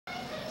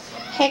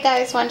Hey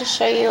guys, wanted to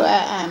show you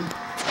a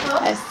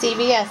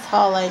CVS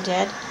haul I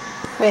did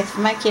with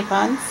my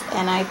coupons,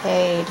 and I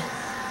paid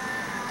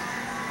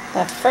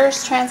the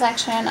first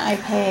transaction. I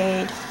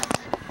paid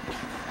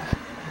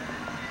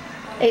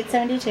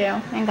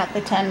 $8.72 and got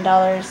the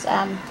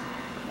 $10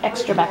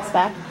 extra bucks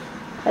back.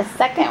 The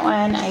second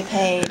one I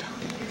paid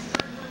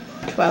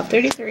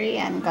 $12.33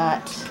 and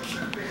got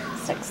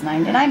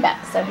 $6.99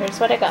 back. So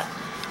here's what I got.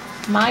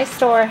 My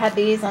store had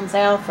these on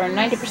sale for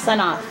 90%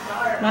 off.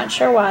 Not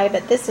sure why,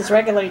 but this is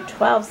regularly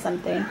 $12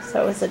 something,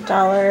 so it was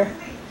 $1.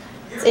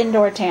 It's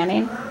indoor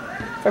tanning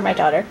for my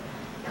daughter.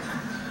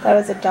 That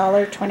was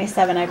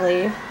 $1.27, I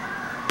believe,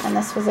 and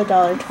this was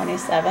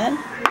 $1.27.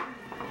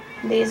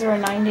 These were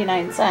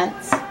 99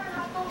 cents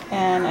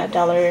and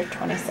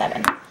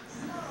 $1.27.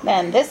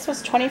 Then this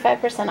was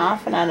 25%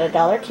 off and on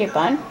 $1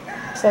 coupon,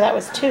 so that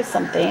was $2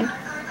 something.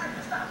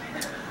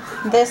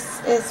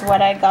 This is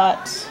what I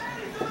got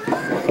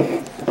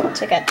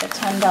to get the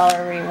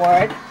 $10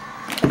 reward,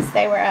 because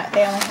they only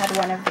had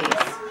one of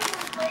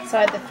these. So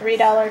I had the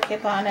 $3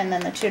 coupon and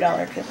then the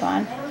 $2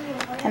 coupon,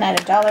 and I had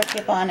a $1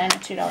 coupon and a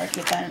 $2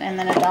 coupon, and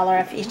then $1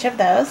 off each of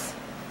those.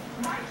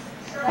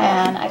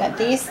 And I got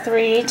these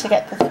three to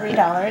get the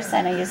 $3,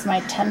 and I used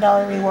my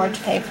 $10 reward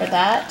to pay for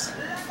that.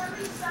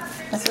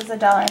 This was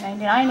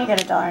 $1.99. You get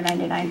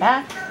 $1.99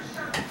 back,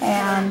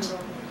 and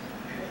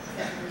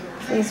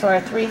these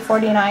were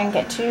 $3.49,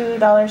 get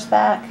 $2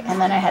 back, and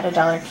then I had a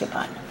 $1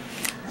 coupon.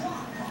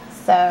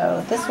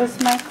 So this was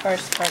my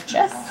first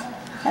purchase,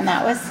 and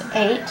that was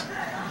 $8,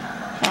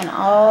 and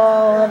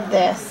all of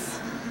this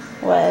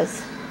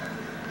was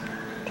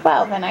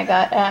 $12, and I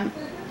got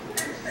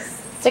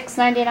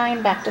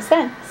 $6.99 back to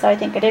spend. So I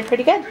think I did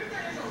pretty good.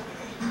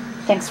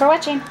 Thanks for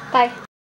watching. Bye.